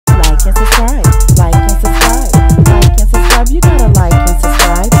like and subscribe. Like and subscribe. Like and subscribe. You gotta like and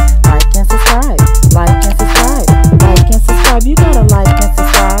subscribe. Like and subscribe. Like and subscribe. Like and subscribe. You gotta like and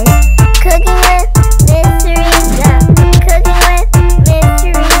subscribe. Cooking with Miss Teresa. Cooking with Miss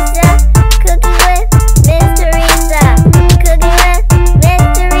Teresa. Cooking with Miss Teresa. Cooking with Miss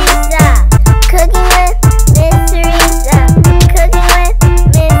Teresa. Cooking with Miss Teresa. Cooking with Miss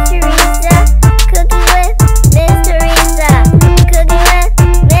Teresa. Cooking with Miss Teresa. Cooking with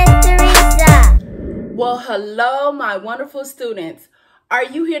Miss Teresa. Well, hello, my wonderful students. Are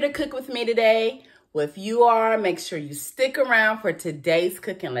you here to cook with me today? Well, if you are, make sure you stick around for today's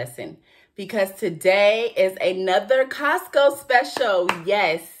cooking lesson because today is another Costco special.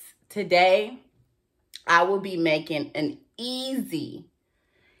 Yes, today I will be making an easy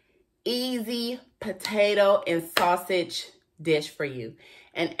potato and sausage dish for you.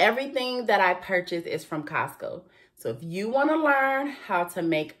 And everything that I purchased is from Costco. So if you want to learn how to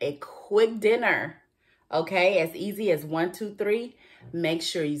make a quick dinner, okay, as easy as 1, 2, 3, make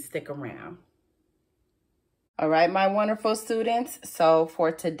sure you stick around. All right, my wonderful students. So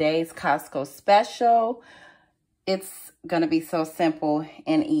for today's Costco special, it's going to be so simple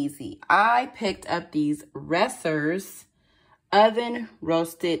and easy. I picked up these Resser's oven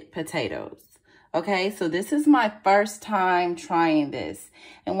roasted potatoes. Okay, so this is my first time trying this.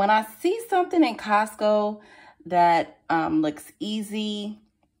 And when I see something in Costco that looks easy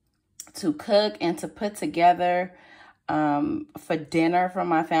to cook and to put together for dinner for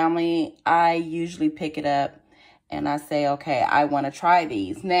my family, I usually pick it up and I say, okay, I want to try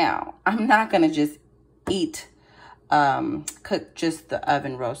these. Now, I'm not going to just cook just the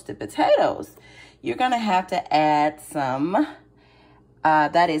oven roasted potatoes. You're going to have to add some,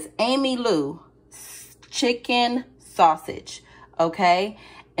 that is Amy Lou chicken sausage, okay?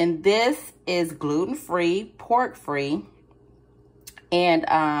 And this is gluten-free, pork-free, and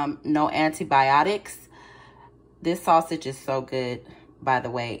no antibiotics. This sausage is so good, by the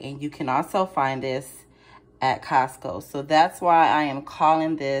way, and you can also find this at Costco. So that's why I am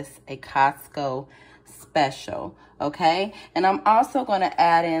calling this a Costco special, okay? And I'm also going to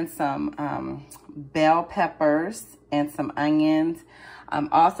add in some bell peppers and some onions. I'm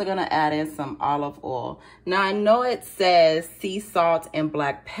also going to add in some olive oil. Now, I know it says sea salt and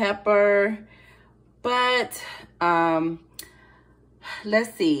black pepper, but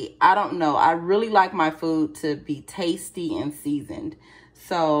let's see. I don't know. I really like my food to be tasty and seasoned.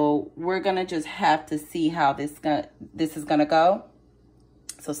 So we're going to just have to see how this is going to go.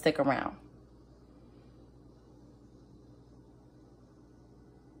 So stick around.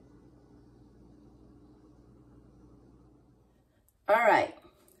 All right.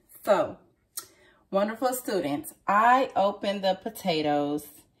 So, wonderful students, I opened the potatoes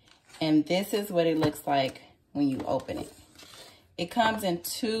and this is what it looks like when you open it. It comes in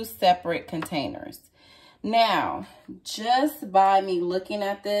 2 separate containers. Now, just by me looking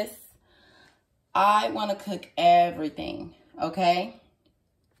at this, I want to cook everything, okay?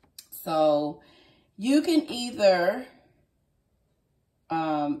 So, you can either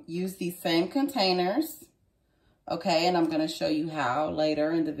use these same containers, okay, and I'm going to show you how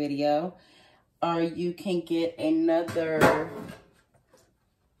later in the video, or you can get another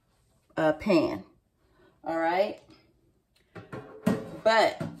pan, all right?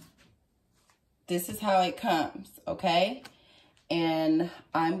 But this is how it comes, okay? And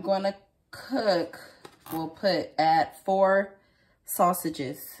I'm going to cook, add 4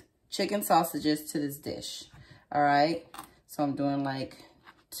 sausages, chicken sausages to this dish, all right? So I'm doing like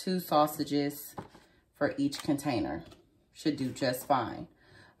 2 sausages for each container. Should do just fine,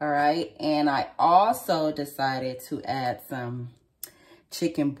 all right? And I also decided to add some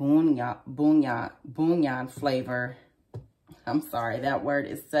chicken bouillon flavor. I'm sorry, that word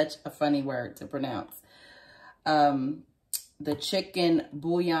is such a funny word to pronounce. The chicken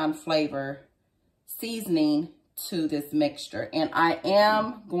bouillon flavor seasoning to this mixture. And I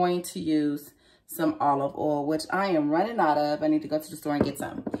am going to use some olive oil, which I am running out of. I need to go to the store and get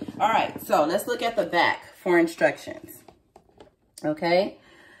some. All right, so let's look at the back for instructions. Okay.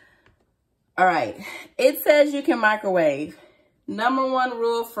 All right, it says you can microwave. Number 1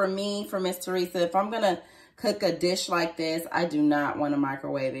 rule for me, for Miss Teresa, if I'm going to cook a dish like this, I do not want to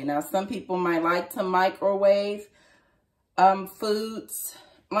microwave it. Now, some people might like to microwave foods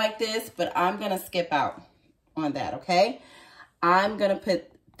like this, but I'm going to skip out on that, okay? I'm going to put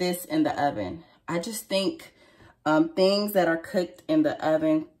this in the oven. I just think things that are cooked in the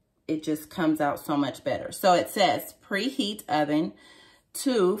oven, it just comes out so much better. So it says preheat oven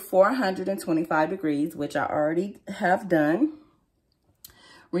to 425 degrees, which I already have done.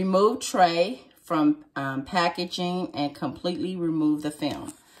 Remove tray from packaging and completely remove the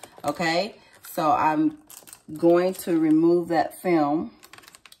film. Okay, so I'm going to remove that film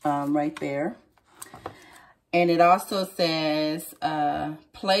right there. And it also says,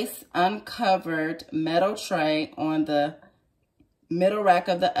 place uncovered metal tray on the middle rack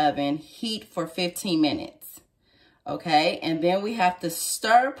of the oven, heat for 15 minutes. Okay, and then we have to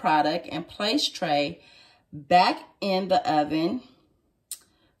stir product and place tray back in the oven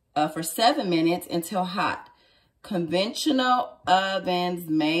for 7 minutes until hot. Conventional ovens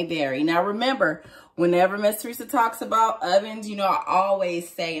may vary. Now remember, whenever Miss Teresa talks about ovens, you know, I always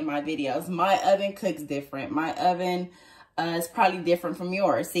say in my videos, my oven cooks different. My oven is probably different from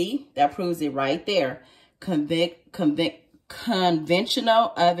yours. See, that proves it right there.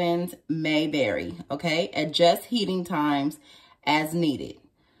 Conventional ovens may vary, okay? Adjust heating times as needed.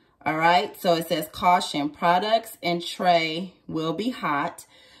 All right, so it says caution, products and tray will be hot.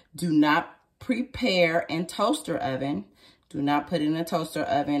 Do not prepare in toaster oven. Do not put in a toaster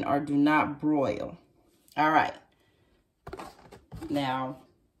oven or do not broil. All right, now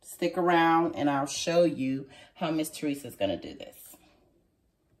stick around and I'll show you how Miss Teresa's gonna do this.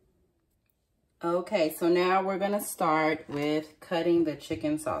 Okay, so now we're gonna start with cutting the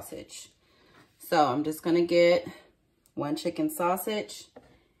chicken sausage. So I'm just gonna get one chicken sausage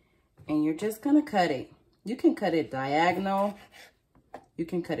and you're just gonna cut it. You can cut it diagonal, you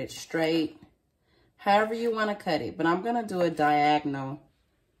can cut it straight, however you wanna cut it, but I'm gonna do a diagonal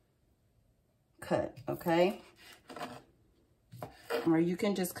cut, okay? Or you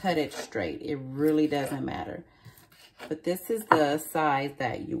can just cut it straight. It really doesn't matter. But this is the size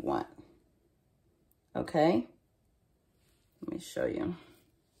that you want. Okay? Let me show you.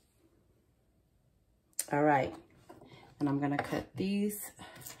 All right. And I'm going to cut these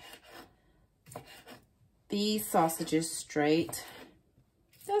sausages straight.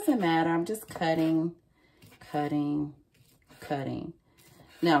 Doesn't matter. I'm just cutting, cutting, cutting.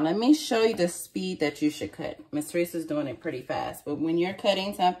 Now, let me show you the speed that you should cut. Miss Teresa's doing it pretty fast. But when you're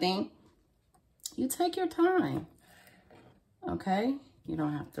cutting something, you take your time. Okay? You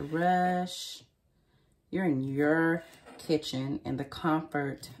don't have to rush. You're in your kitchen in the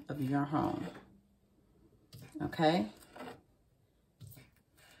comfort of your home. Okay?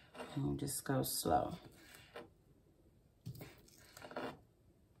 And just go slow.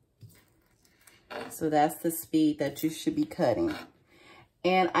 So that's the speed that you should be cutting.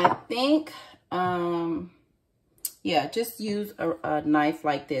 And I think, yeah, just use a knife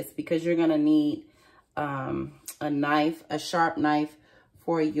like this because you're gonna need a knife, a sharp knife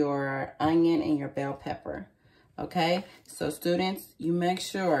for your onion and your bell pepper, okay? So students, you make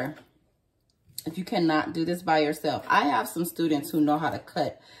sure, if you cannot do this by yourself, I have some students who know how to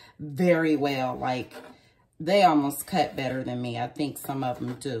cut very well, like they almost cut better than me. I think some of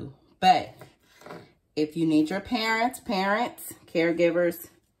them do. But if you need your parents, caregivers,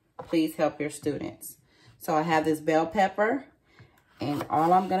 please help your students. So I have this bell pepper and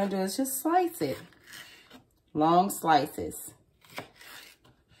all I'm gonna do is just slice it. Long slices.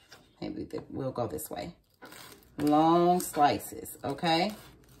 Maybe we'll go this way. Long slices, okay?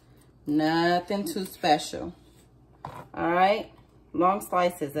 Nothing too special. All right? Long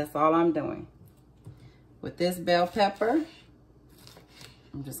slices, that's all I'm doing. With this bell pepper,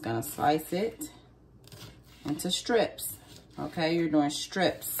 I'm just gonna slice it into strips. Okay, you're doing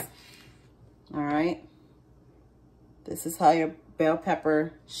strips. All right? This is how your bell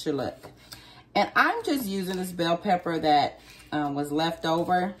pepper should look. And I'm just using this bell pepper that was left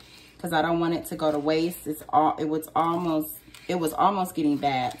over because I don't want it to go to waste. It was almost getting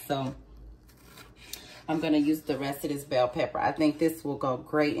bad, so I'm gonna use the rest of this bell pepper. I think this will go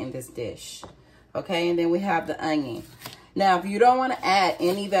great in this dish. Okay, and then we have the onion. Now, if you don't want to add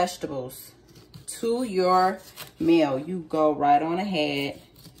any vegetables to your meal, you go right on ahead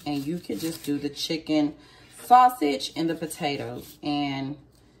and you can just do the chicken sausage and the potatoes, and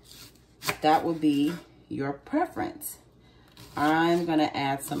that will be your preference. I'm gonna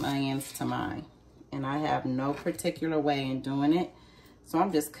add some onions to mine, and I have no particular way in doing it. So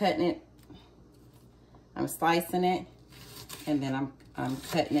I'm just cutting it, I'm slicing it, and then I'm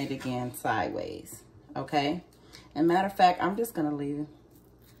cutting it again sideways, okay? And matter of fact, I'm just gonna leave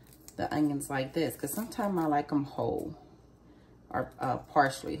the onions like this, because sometimes I like them whole, or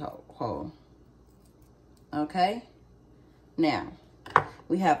partially whole, okay? Now,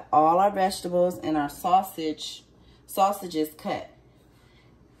 we have all our vegetables and our sausages cut.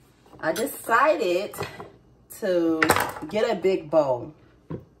 I decided to get a big bowl.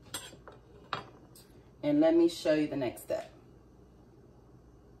 And let me show you the next step.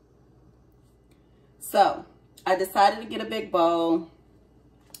 So, I decided to get a big bowl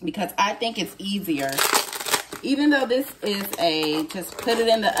because I think it's easier even though this is a just put it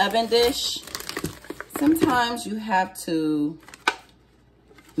in the oven dish, sometimes you have to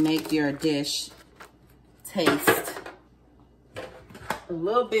make your dish taste a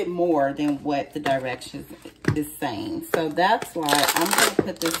little bit more than what the directions is saying. So that's why I'm going to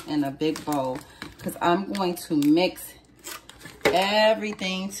put this in a big bowl, because I'm going to mix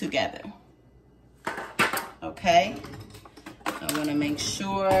everything together. Okay? I want to make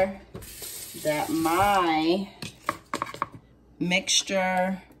sure that my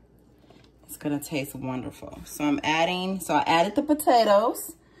mixture is going to taste wonderful. So I added the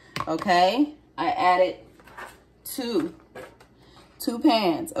potatoes. Okay? I added two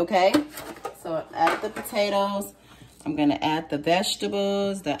pans. Okay? So I added the potatoes. I'm going to add the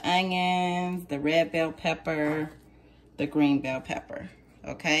vegetables, the onions, the red bell pepper, the green bell pepper.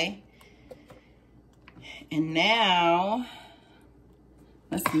 Okay? And now,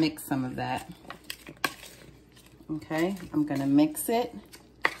 let's mix some of that. Okay, I'm gonna mix it.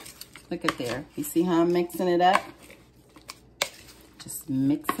 Look at there. You see how I'm mixing it up? Just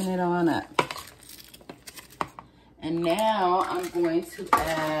mixing it on up. And now I'm going to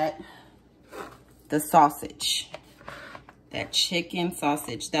add the sausage. That chicken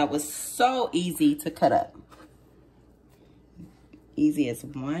sausage that was so easy to cut up. Easy as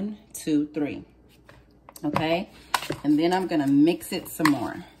 1, 2, 3. Okay, and then I'm gonna mix it some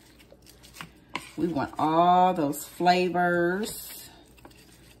more. We want all those flavors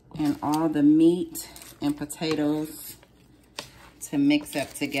and all the meat and potatoes to mix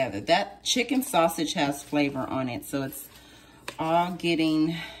up together. That chicken sausage has flavor on it, so it's all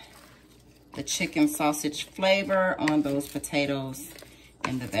getting the chicken sausage flavor on those potatoes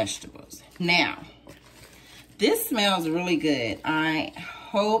and the vegetables. Now, this smells really good. I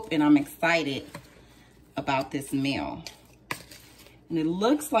hope and I'm excited about this meal. And it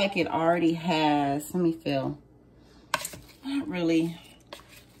looks like it already has, let me feel, not really,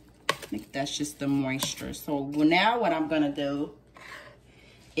 I think that's just the moisture. So now what I'm gonna do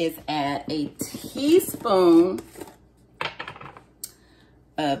is add a teaspoon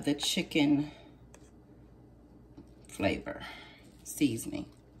of the chicken flavor seasoning.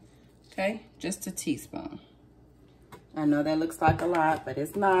 Okay, just a teaspoon. I know that looks like a lot, but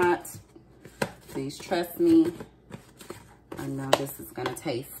it's not. Please trust me. I know this is gonna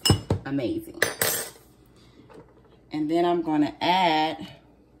taste amazing. And then I'm gonna add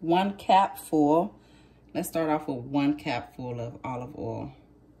 1 capful. Let's start off with 1 capful of olive oil.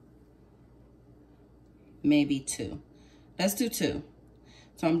 Maybe 2. Let's do 2.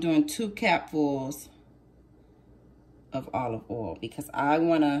 So I'm doing 2 capfuls of olive oil because I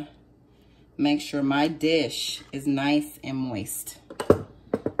wanna make sure my dish is nice and moist.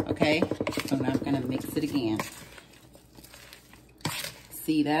 Okay, so now I'm gonna mix it again.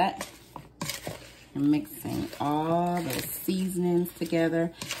 See that? I'm mixing all those seasonings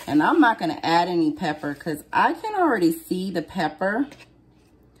together. And I'm not gonna add any pepper because I can already see the pepper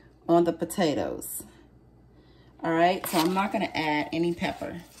on the potatoes. All right, so I'm not gonna add any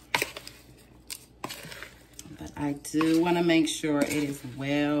pepper. But I do wanna make sure it is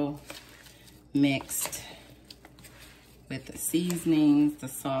well mixed with the seasonings, the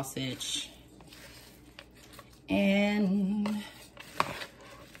sausage, and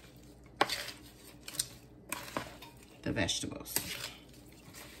the vegetables.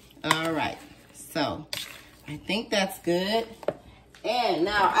 All right, so I think that's good. And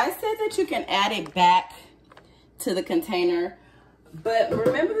now I said that you can add it back to the container, but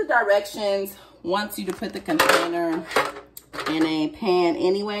remember the directions wants you to put the container in a pan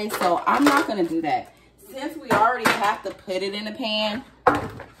anyway, so I'm not gonna do that. Since we already have to put it in a pan,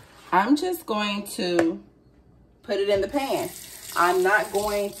 I'm just going to put it in the pan. I'm not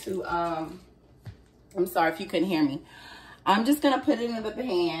going to, I'm sorry if you couldn't hear me. I'm just gonna put it in the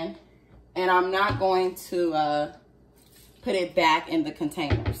pan and I'm not going to put it back in the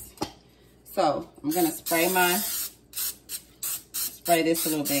containers. So I'm gonna spray this a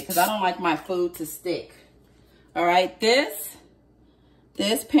little bit because I don't like my food to stick. All right, this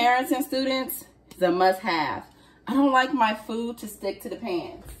parents and students, is a must-have. I don't like my food to stick to the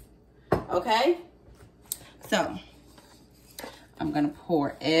pans. Okay? So, I'm gonna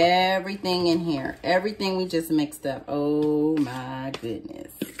pour everything in here. Everything we just mixed up. Oh my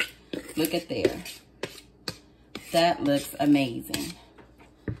goodness. Look at there. That looks amazing.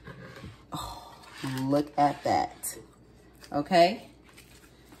 Oh, look at that. Okay?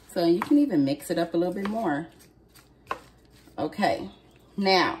 So you can even mix it up a little bit more. Okay.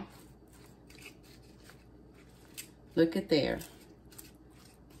 Now, look at there.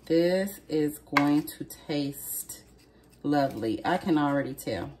 This is going to taste lovely. I can already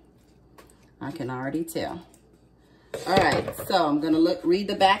tell. I can already tell. All right, so I'm gonna read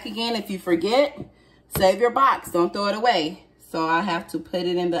the back again. If you forget, save your box, don't throw it away. So I have to put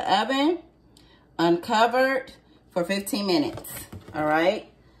it in the oven, uncovered, for 15 minutes, all right?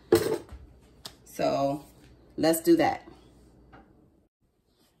 So let's do that.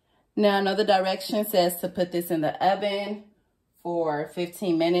 Now another direction says to put this in the oven for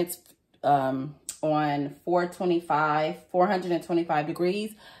 15 minutes on 425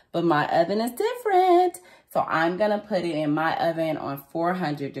 degrees, but my oven is different. So I'm gonna put it in my oven on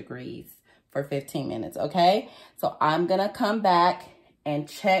 400 degrees for 15 minutes, okay? So I'm gonna come back and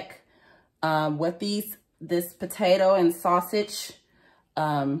check what this potato and sausage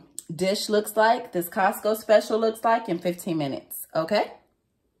dish looks like, this Costco special looks like in 15 minutes, okay?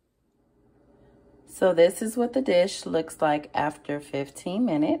 So this is what the dish looks like after 15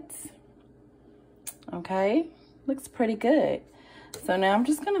 minutes, okay? Looks pretty good. So now I'm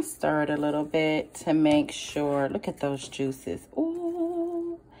just gonna stir it a little bit to make sure, look at those juices,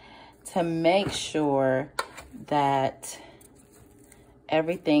 ooh, to make sure that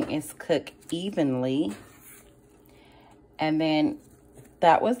everything is cooked evenly. And then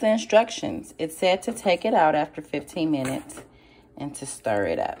that was the instructions. It said to take it out after 15 minutes and to stir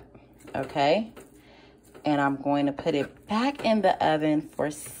it up, okay? And I'm going to put it back in the oven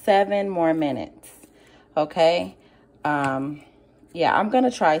for 7 more minutes, okay? Yeah, I'm gonna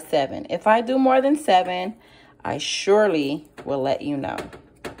try 7. If I do more than 7, I surely will let you know.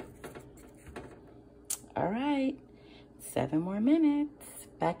 All right, 7 more minutes.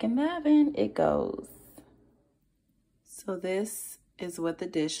 Back in the oven it goes. So this is what the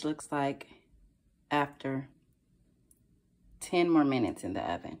dish looks like after 10 more minutes in the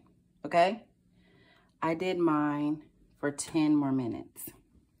oven, okay? I did mine for 10 more minutes.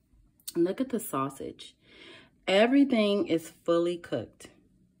 And look at the sausage. Everything is fully cooked.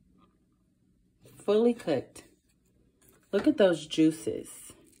 Fully cooked. Look at those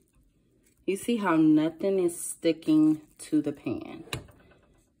juices. You see how nothing is sticking to the pan.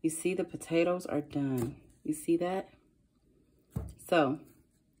 You see the potatoes are done. You see that? So,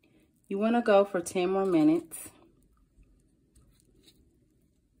 you want to go for 10 more minutes.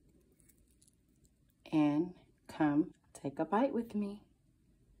 And come take a bite with me.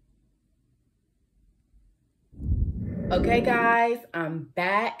 Okay guys, I'm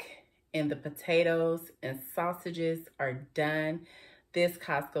back and the potatoes and sausages are done. This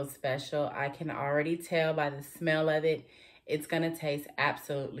Costco special, I can already tell by the smell of it, it's gonna taste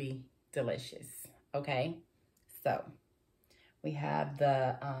absolutely delicious, okay? So, we have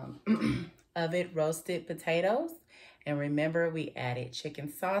the oven roasted potatoes. And remember, we added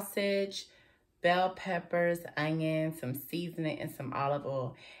chicken sausage, bell peppers, onions, some seasoning, and some olive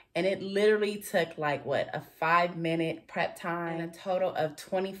oil. And it literally took like, what, a 5-minute prep time and a total of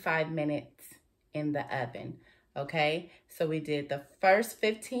 25 minutes in the oven, okay? So we did the first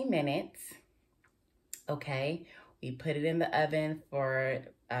 15 minutes, okay? We put it in the oven for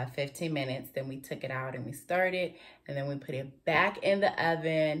 15 minutes, then we took it out and we stirred it, and then we put it back in the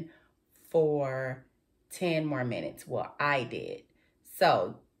oven for 10 more minutes. Well, I did.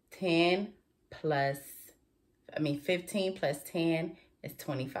 So 15 plus 10 is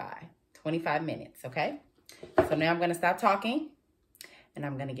 25 minutes, okay? So now I'm gonna stop talking and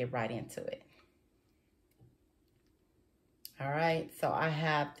I'm gonna get right into it. All right, so I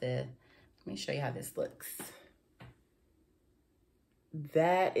have let me show you how this looks.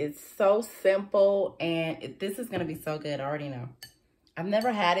 That is so simple, and this is gonna be so good, I already know. I've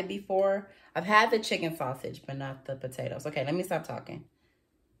never had it before. I've had the chicken sausage, but not the potatoes. Okay, let me stop talking.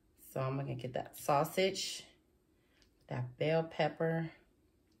 So I'm gonna get that sausage, that bell pepper.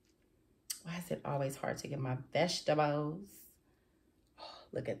 Why is it always hard to get my vegetables? Oh,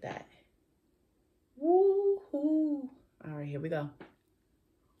 look at that. Woo-hoo. All right, here we go.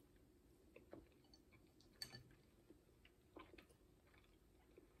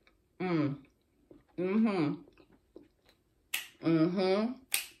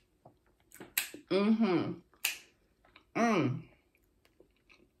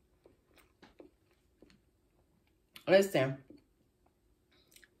 Listen,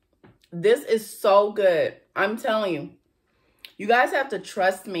 this is so good. I'm telling you, you guys have to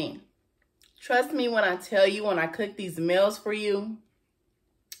trust me. Trust me when I tell you, when I cook these meals for you,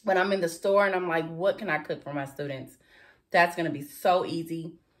 when I'm in the store and I'm like, what can I cook for my students? That's going to be so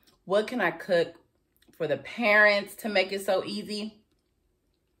easy. What can I cook for the parents to make it so easy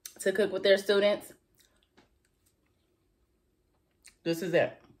to cook with their students? This is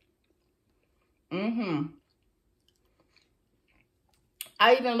it.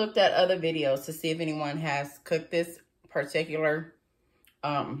 I even looked at other videos to see if anyone has cooked this particular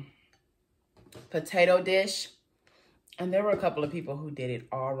potato dish. And there were a couple of people who did it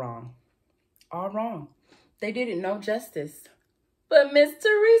all wrong. All wrong. They did it no justice. But Miss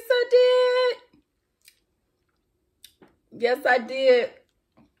Teresa did. Yes, I did.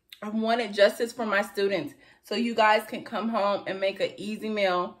 I wanted justice for my students. So you guys can come home and make an easy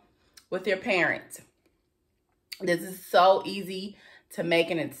meal with your parents. This is so easy to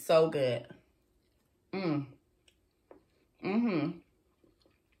make and it's so good.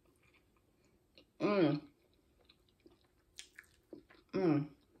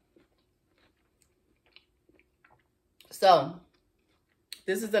 So,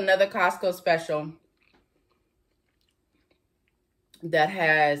 this is another Costco special that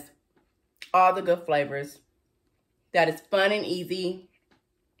has all the good flavors, that is fun and easy,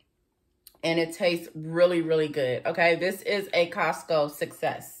 and it tastes really, really good, okay? This is a Costco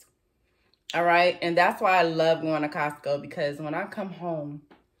success, all right? And that's why I love going to Costco, because when I come home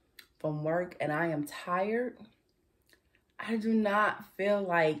from work and I am tired, I do not feel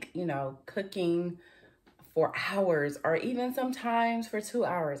like, you know, cooking for hours or even sometimes for 2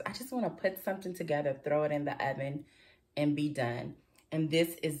 hours. I just want to put something together, throw it in the oven, and be done. And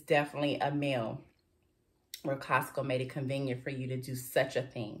this is definitely a meal where Costco made it convenient for you to do such a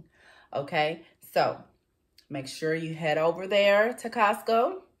thing, okay? So make sure you head over there to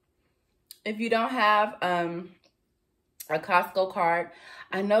Costco. If you don't have a Costco card,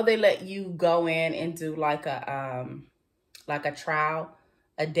 I know they let you go in and do like a trial,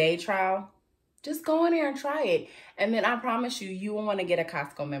 a day trial. Just go in there and try it. And then I promise you, you will want to get a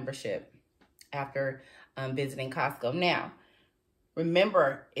Costco membership after visiting Costco. Now,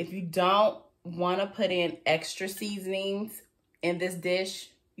 remember, if you don't want to put in extra seasonings in this dish,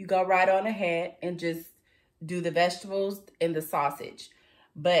 you go right on ahead and just do the vegetables and the sausage.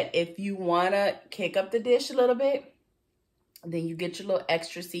 But if you want to kick up the dish a little bit, then you get your little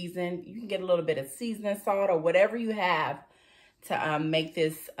extra season. You can get a little bit of seasoning salt or whatever you have to make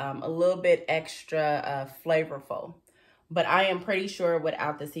this a little bit extra flavorful. But I am pretty sure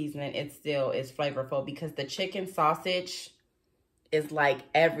without the seasoning, it still is flavorful, because the chicken sausage is like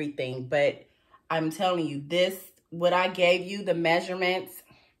everything. But I'm telling you, what I gave you, the measurements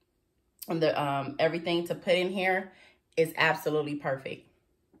and the everything to put in here, is absolutely perfect.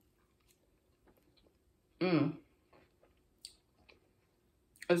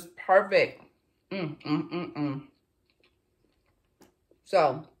 It's perfect.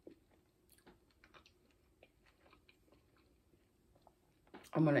 So,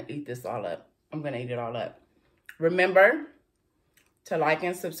 I'm going to eat this all up. I'm going to eat it all up. Remember to like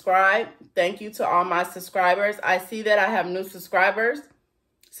and subscribe. Thank you to all my subscribers. I see that I have new subscribers.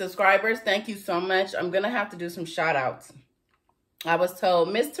 Thank you so much. I'm going to have to do some shout outs. I was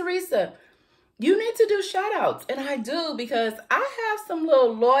told, Miss Teresa, you need to do shout outs. And I do, because I have some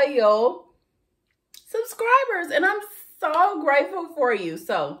little loyal subscribers, and I'm so grateful for you.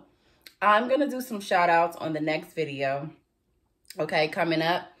 So I'm going to do some shout outs on the next video, okay, coming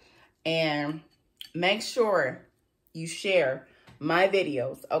up. And make sure you share my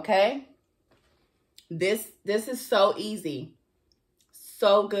videos, okay? This is so easy,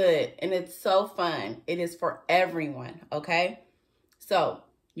 so good, and it's so fun. It is for everyone, okay? So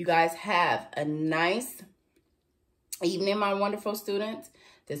you guys have a nice evening, my wonderful students.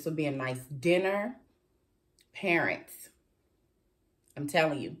 This will be a nice dinner. Parents, I'm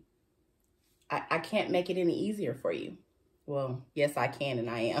telling you, I can't make it any easier for you. Well, yes, I can, and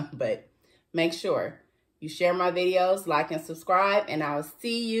I am, but make sure you share my videos, like and subscribe, and I'll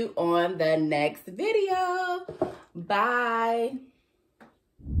see you on the next video. Bye.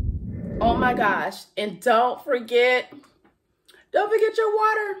 Oh my gosh, and don't forget your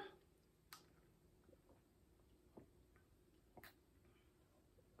water.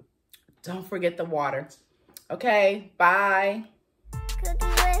 Don't forget the water. Okay, bye.